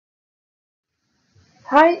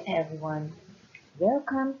Hi everyone,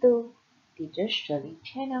 welcome to Teacher Shirley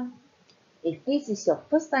channel. If this is your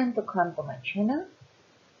first time to come to my channel,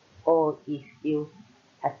 or if you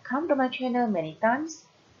have come to my channel many times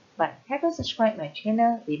but haven't subscribed my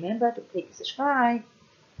channel, remember to click subscribe.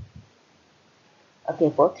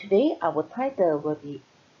 Okay, for today our title will be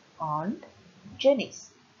on journeys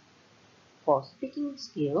for speaking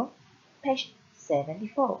skill, page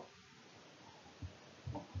 74.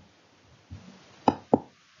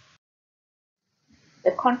 The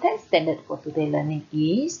content standard for today's learning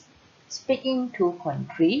is Speaking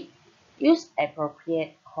 2.3. Use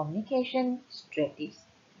appropriate communication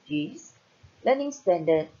strategies. Learning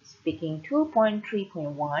standard Speaking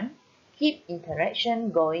 2.3.1. Keep interaction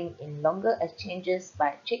going in longer exchanges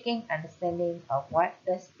by checking understanding of what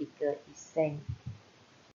the speaker is saying.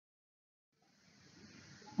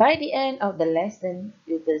 By the end of the lesson,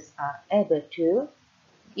 pupils are able to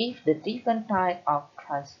give the different type of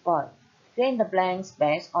transport, fill in the blanks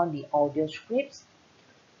based on the audio scripts,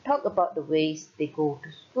 talk about the ways they go to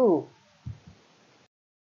school.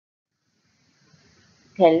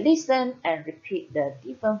 Can listen and repeat the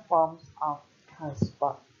different forms of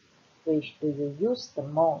transport. Which do you use the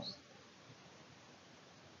most?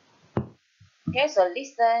 Okay, so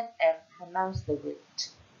listen and pronounce the word.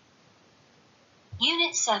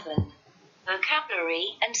 Unit 7.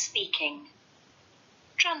 Vocabulary and Speaking.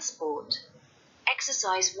 Transport.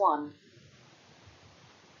 Exercise 1.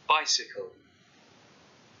 Bicycle,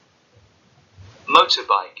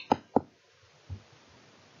 motorbike,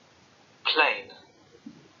 plane,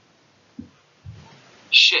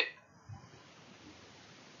 ship,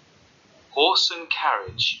 horse and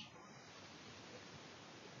carriage,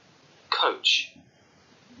 coach,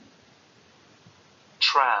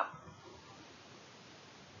 tram,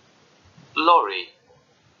 lorry,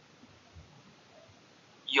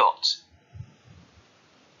 yacht,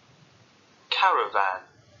 caravan,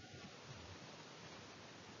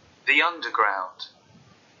 the underground,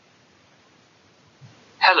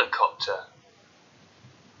 helicopter,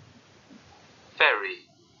 ferry,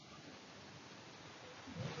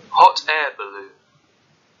 hot air balloon.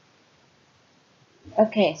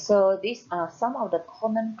 Okay, so these are some of the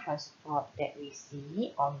common transport that we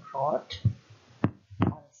see on road,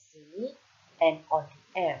 on sea, and on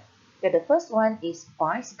the air. Okay, the first one is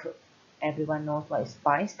bicycle. Everyone knows what is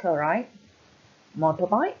bicycle, right?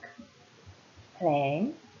 Motorbike,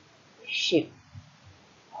 plane, ship,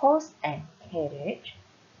 horse and carriage,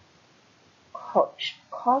 coach.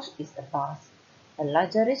 Coach is a bus, a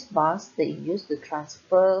luxurious bus that is used to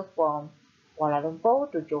transfer from Kuala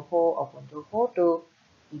Lumpur to Johor or from Johor to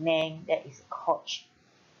Penang. That is a coach.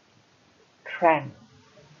 Tram.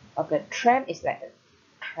 Okay, tram is like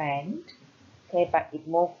a train, okay, but it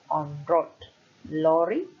moves on road.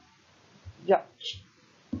 Lorry, yacht,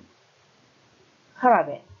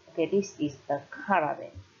 caravan. Okay, this is a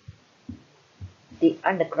caravan. The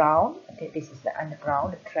underground, okay, this is the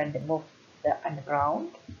underground, the train that moves the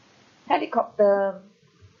underground. Helicopter,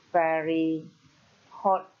 ferry,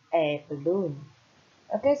 hot air balloon.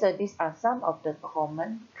 Okay, so these are some of the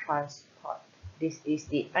common transport. This is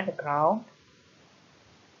the underground,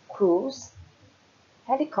 cruise,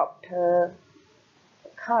 helicopter,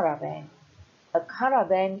 caravan. A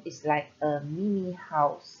caravan is like a mini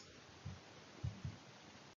house.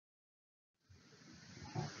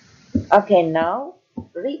 Okay, now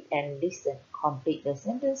read and listen. Complete the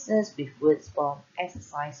sentences with words from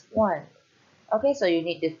exercise 1. Okay, so you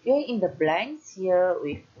need to fill in the blanks here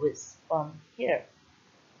with words from here.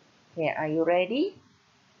 Okay, are you ready?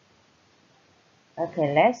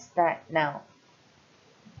 Okay, let's start now.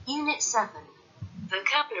 Unit 7.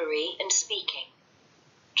 Vocabulary and Speaking.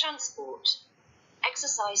 Transport.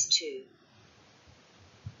 Exercise 2.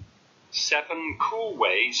 7 cool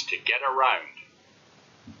ways to get around.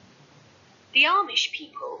 The Amish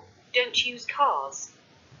people don't use cars.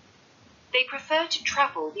 They prefer to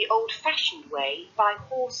travel the old-fashioned way by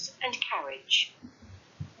horse and carriage.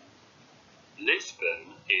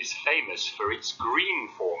 Lisbon is famous for its green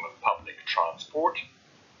form of public transport,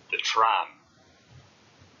 the tram.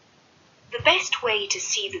 The best way to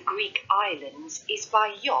see the Greek islands is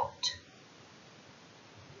by yacht.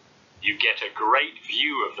 You get a great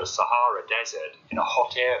view of the Sahara Desert in a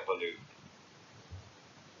hot air balloon.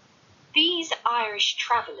 These Irish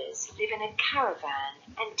travellers live in a caravan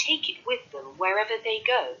and take it with them wherever they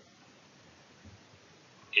go.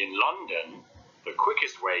 In London, the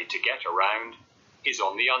quickest way to get around is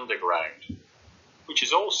on the Underground, which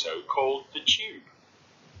is also called the Tube.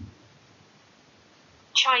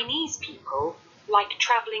 Chinese people like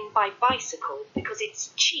travelling by bicycle because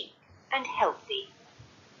it's cheap and healthy.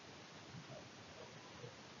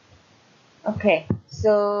 Okay,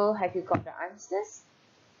 so have you got the answers?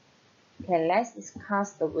 Okay, let's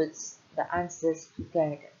discuss the answers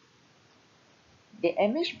together. The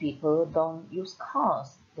Amish people don't use cars.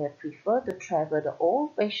 They prefer to travel the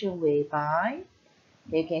old-fashioned way by,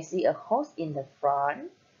 you can see a horse in the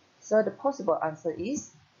front. So the possible answer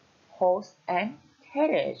is horse and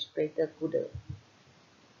carriage, kereta kuda.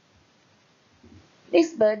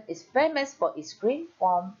 Lisbon is famous for its green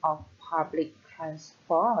form of public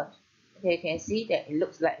transport. Okay, you can see that it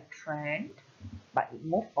looks like a train, but it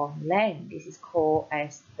moves on land. This is called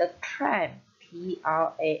as the tram,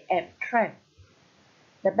 T-R-A-M, tram.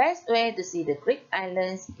 The best way to see the Greek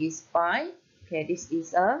islands is by, okay, this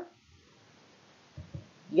is a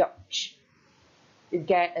yacht. You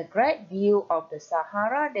get a great view of the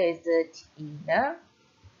Sahara Desert in a,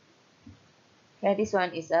 okay, this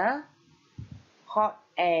one is a hot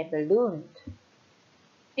air balloon.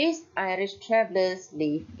 These Irish travelers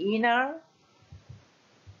live in a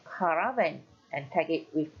caravan and take it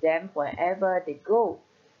with them wherever they go.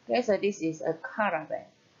 Okay, so this is a caravan.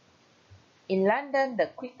 In London, the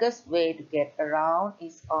quickest way to get around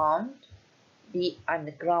is on the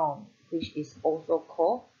underground, which is also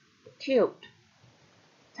called the tube.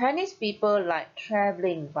 Chinese people like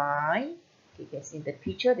traveling by, you can see in the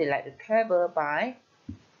picture, they like to travel by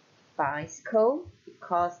bicycle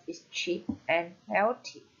because it's cheap and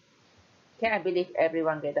healthy. Okay, I believe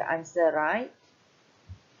everyone get the answer right.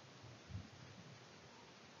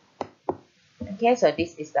 Okay, so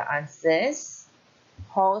this is the answers.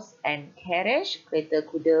 Horse and carriage, kereta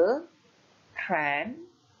kuda, tram,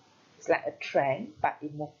 it's like a train but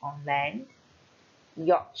it moves on land.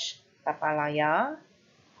 Yacht, kapal layar,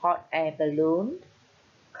 hot air balloon,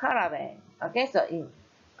 caravan. Okay, so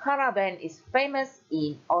caravan is famous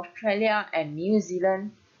in Australia and New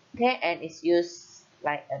Zealand. Okay, and it's used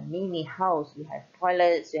like a mini house. You have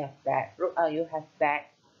toilets, you have bed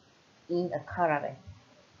in a caravan.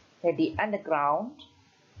 Okay, the underground,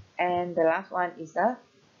 and the last one is a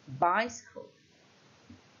bicycle.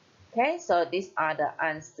 Okay, so these are the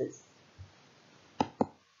answers.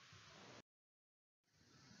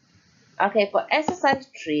 Okay, for exercise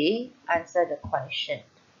 3, answer the question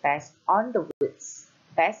based on the words,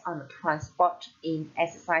 based on the transport in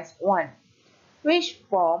exercise 1. Which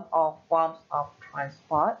forms of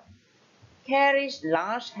transport carries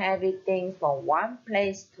large heavy things from one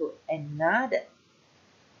place to another?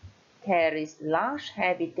 Carries large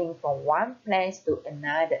heavy things from one place to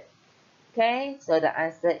another. Okay, so the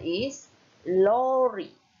answer is lorry.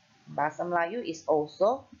 Bahasa Melayu is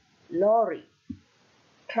also lorry.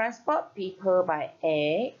 Transport people by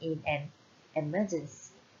air in an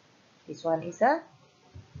emergency. This one is a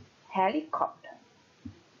helicopter.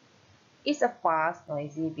 It's a fast,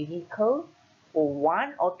 noisy vehicle for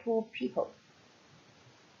one or two people.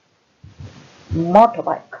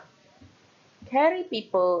 Motorbike. Carry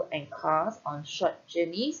people and cars on short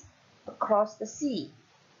journeys across the sea.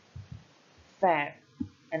 Ferry.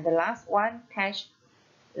 And the last one, catch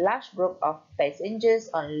large group of passengers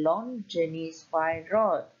on long journeys by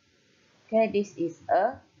road. Okay, this is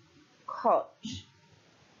a coach.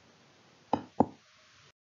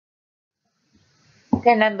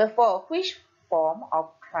 Okay, number 4. Which form of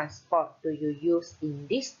transport do you use in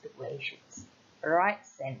these situations? Write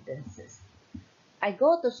sentences. I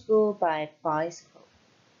go to school by bicycle.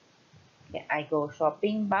 Okay, I go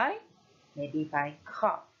shopping by, maybe by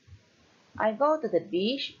car. I go to the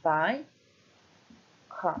beach by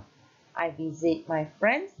car. I visit my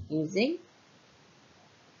friends using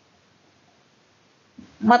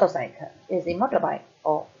motorcycle, using motorbike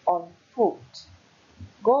or on foot.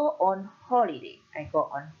 Go on holiday. I go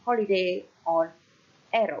on holiday on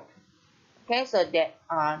aeroplane. Okay, so there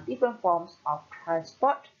are different forms of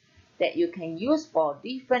transport that you can use for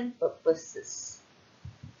different purposes.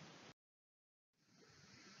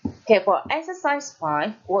 Okay, for exercise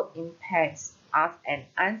 5, work in pairs. Ask and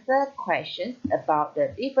answer questions about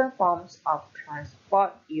the different forms of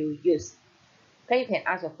transport you use. Okay, you can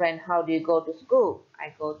ask your friend, how do you go to school?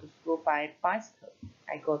 I go to school by bicycle.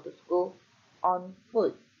 I go to school on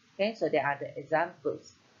foot. Okay, so there are the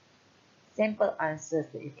examples. Simple answers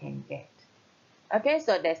that you can get. Okay,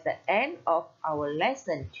 so that's the end of our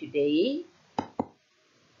lesson today.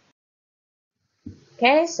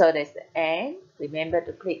 Okay, so that's the end. Remember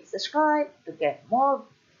to click subscribe to get more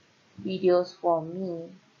videos from me.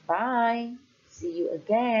 Bye. See you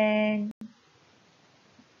again.